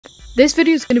This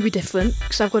video is going to be different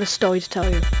because I've got a story to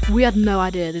tell you. We had no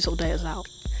idea this update was out.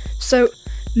 So,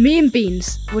 me and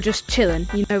Beans were just chilling,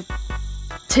 you know,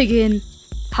 tigging,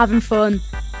 having fun,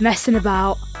 messing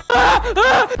about.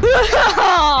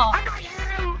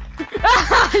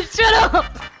 Shut up!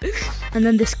 And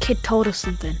then this kid told us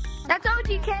something. That's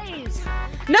OG Caves.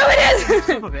 No, it isn't!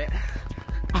 Some of it.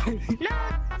 No,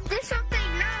 there's something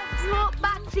now brought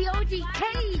back the OG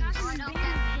Caves.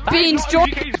 Beans, join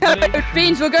the code.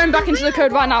 Beans, we're going back into the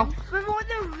code right now. We want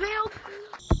the real.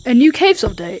 A new caves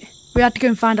update. We had to go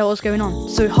and find out what's going on,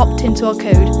 so we hopped into our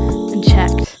code and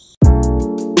checked.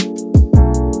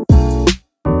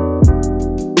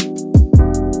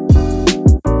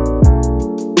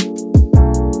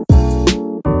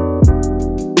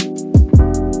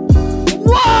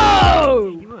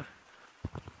 Whoa!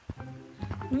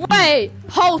 Wait,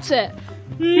 halt it!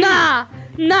 Nah,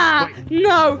 no!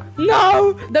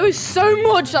 There was so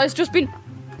much that has just been.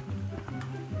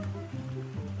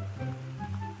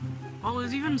 Oh,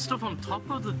 there's even stuff on top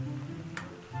of the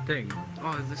thing.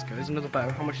 Oh, this goes another bow.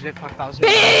 How much is it? 5,000.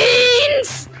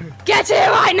 Beans! Get here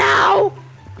right now!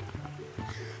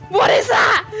 What is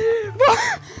that?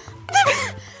 What?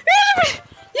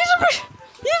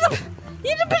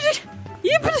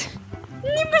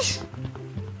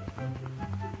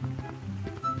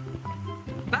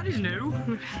 That is new.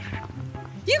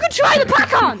 You can try the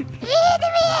pack on!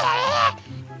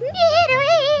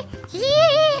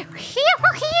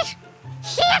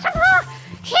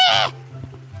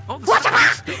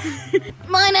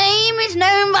 My name is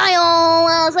known by all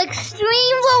as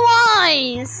Extreme the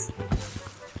Wise.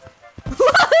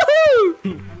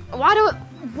 Why do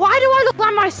I look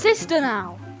like my sister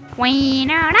now?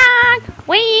 Wiener dog,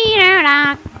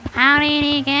 how did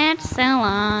he get so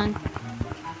long?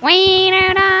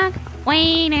 Wiener dog,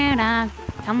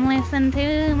 come listen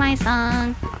to my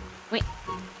song.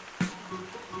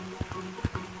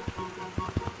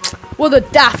 We're the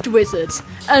Daft Wizards,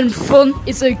 and fun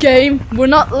is a game. We're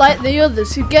not like the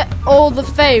others who get all the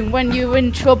fame when you're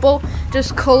in trouble.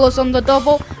 Just call us on the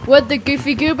double. We're the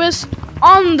Goofy Goobers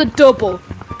on the double.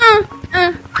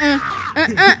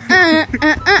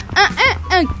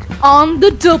 On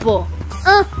the double.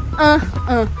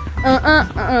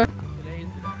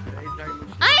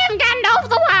 I am Gandalf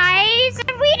the Wise,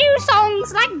 and we do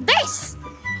songs like this.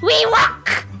 We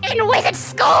walk in wizard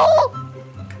school.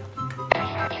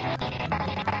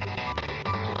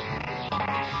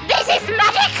 This is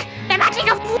magic, the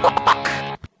magic of walk.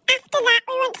 After that,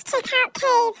 we went to check out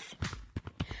caves.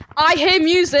 I hear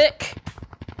music.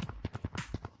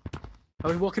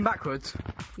 Are we walking backwards?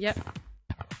 Yep.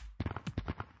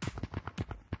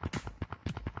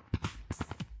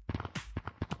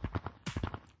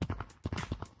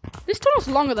 This tunnel's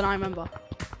longer than I remember.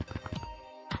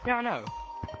 Yeah, I know.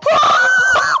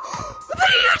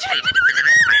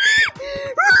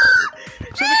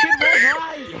 So the kid was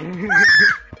right.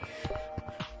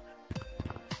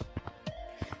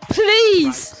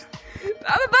 Please!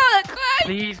 I'm about to cry!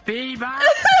 Please be back.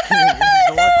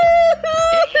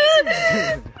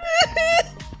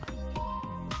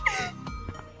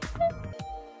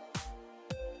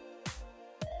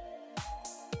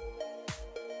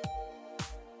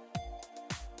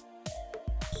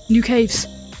 New caves.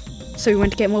 So we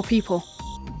went to get more people.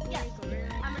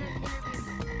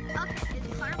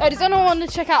 Oh, does anyone want to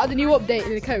check out the new update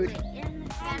in the code?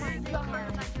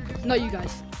 Not you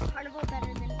guys.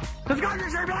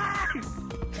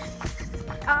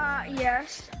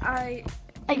 Yes, I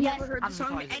never heard the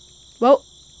song. Well,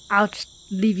 I'll just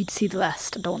leave you to see the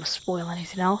rest. I don't want to spoil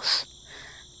anything else.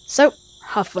 So,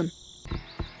 have fun.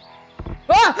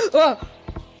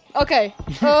 Okay.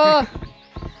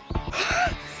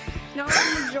 No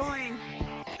one join.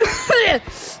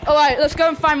 Alright, let's go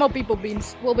and find more people,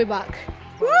 Beans. We'll be back.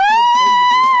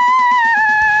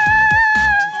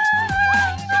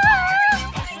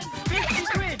 50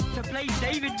 quid to play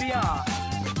David VR.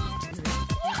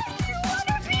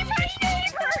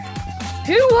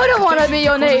 Who wouldn't want to be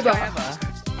your neighbour?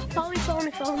 Follow me. Where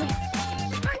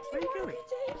are you going?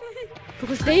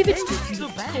 Because David's cool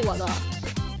like that.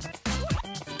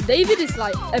 David is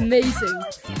like amazing.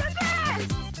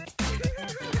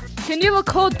 Can you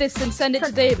record this and send it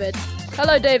to David?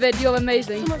 Hello David, you're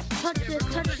amazing. Touch this.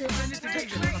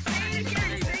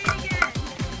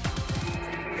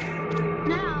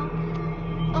 Now,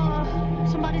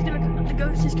 somebody's the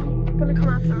ghost is gonna come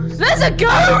after us. There's a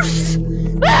ghost!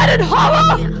 Mad and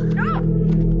horror!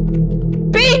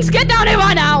 Beans, get down here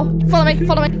right now! Follow me,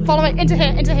 into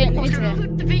here. Into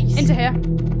here.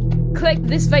 Click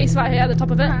this vase right here at the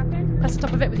top of it. Press the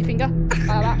top of it with your finger.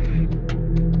 Like that.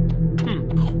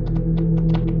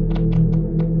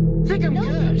 think I'm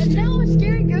cursed. And now a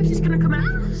scary ghost is gonna come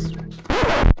after us.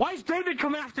 Why is David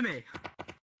coming after me?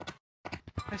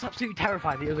 That's absolutely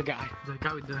terrified, the other guy. The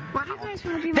guy with the... Why do you guys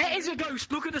want to be There is a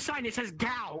ghost! Look at the sign, it says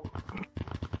Gow!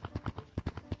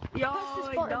 Yo,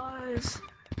 it does.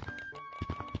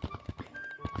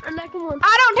 And that one.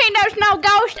 I don't think there's no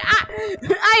ghost.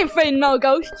 I ain't feeling no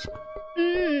ghost.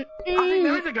 I think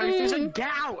there is a ghost, there's a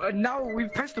Gow! And now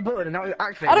we've pressed the button and now it's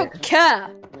activated. I don't care.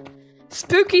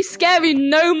 Spooky, scary,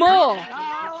 no more.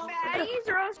 Baddies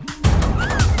or us.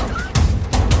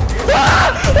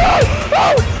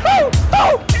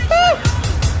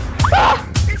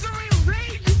 It's a real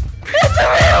thing! It's a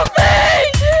real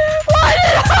thing! Why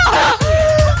did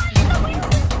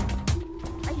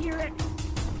I hear it.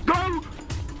 Go!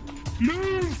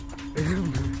 Move!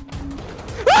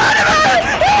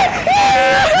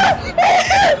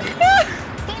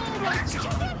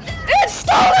 It's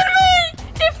stolen me!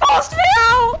 It forced me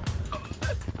out!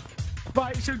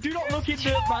 Right, so do not look in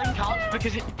the minecarts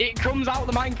because it comes out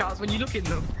the minecarts when you look in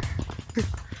them.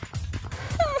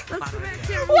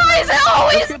 Why is it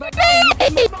always Go back me?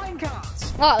 in the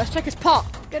minecarts! Right, let's check his pot.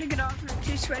 Gotta get off. I'm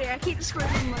too sweaty. I keep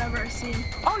squirting whenever I see him.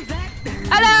 Oh, he's there!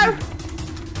 Hello!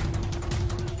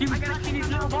 He was back in his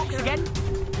little box again.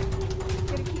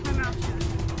 Gotta keep my mouth shut.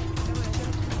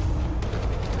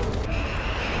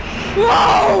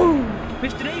 Whoa!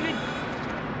 Mr. David!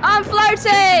 I'm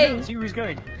floating! See where he's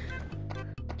going.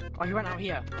 Oh, he went out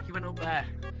here. He went up there.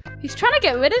 He's trying to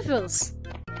get rid of us.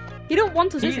 He don't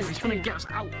want us, He is is, he's trying to get us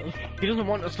out. He doesn't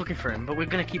want us looking for him, but we're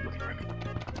gonna keep looking for him.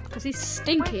 Because he's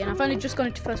stinky and I've only just gone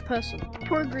into first person.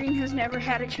 Poor Green has never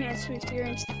had a chance to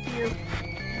experience the fear.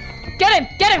 Get him!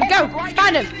 Get him! Go!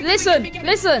 Find him! Listen!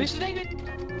 Listen! Mr.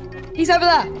 David! He's over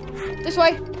there. This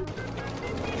way.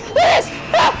 This!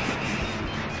 Ah!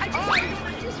 I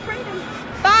just sprayed him.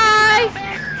 Bye!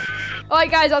 Alright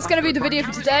guys, that's gonna be the video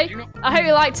for today. I hope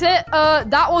you liked it.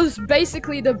 That was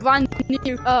basically the brand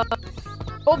new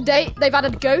update. They've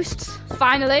added ghosts,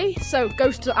 finally. So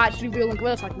ghosts are actually real and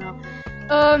gorilla tag now.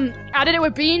 I did it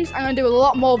with Beans. I'm gonna do a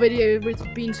lot more videos with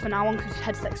Beans for now on because his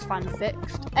headset's finally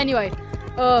fixed. Anyway,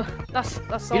 that's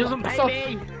all. He doesn't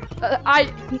pay me!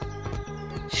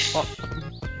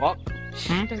 What?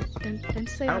 Don't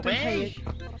say I don't pay you.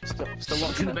 Still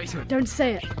locked in the basement. Don't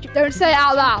say it. Don't say it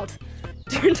out loud.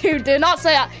 Do not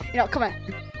say it. You know, come here.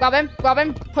 Grab him. Put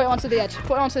it onto the edge.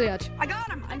 Put it onto the edge. I got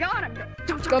him.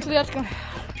 Don't Go to the edge. Go.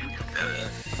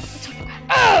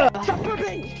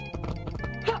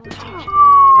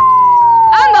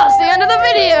 And that's the end of the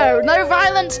video. No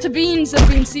violence to Beans have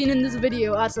been seen in this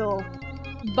video at all.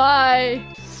 Bye.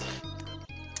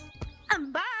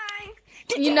 Bye.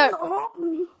 You know.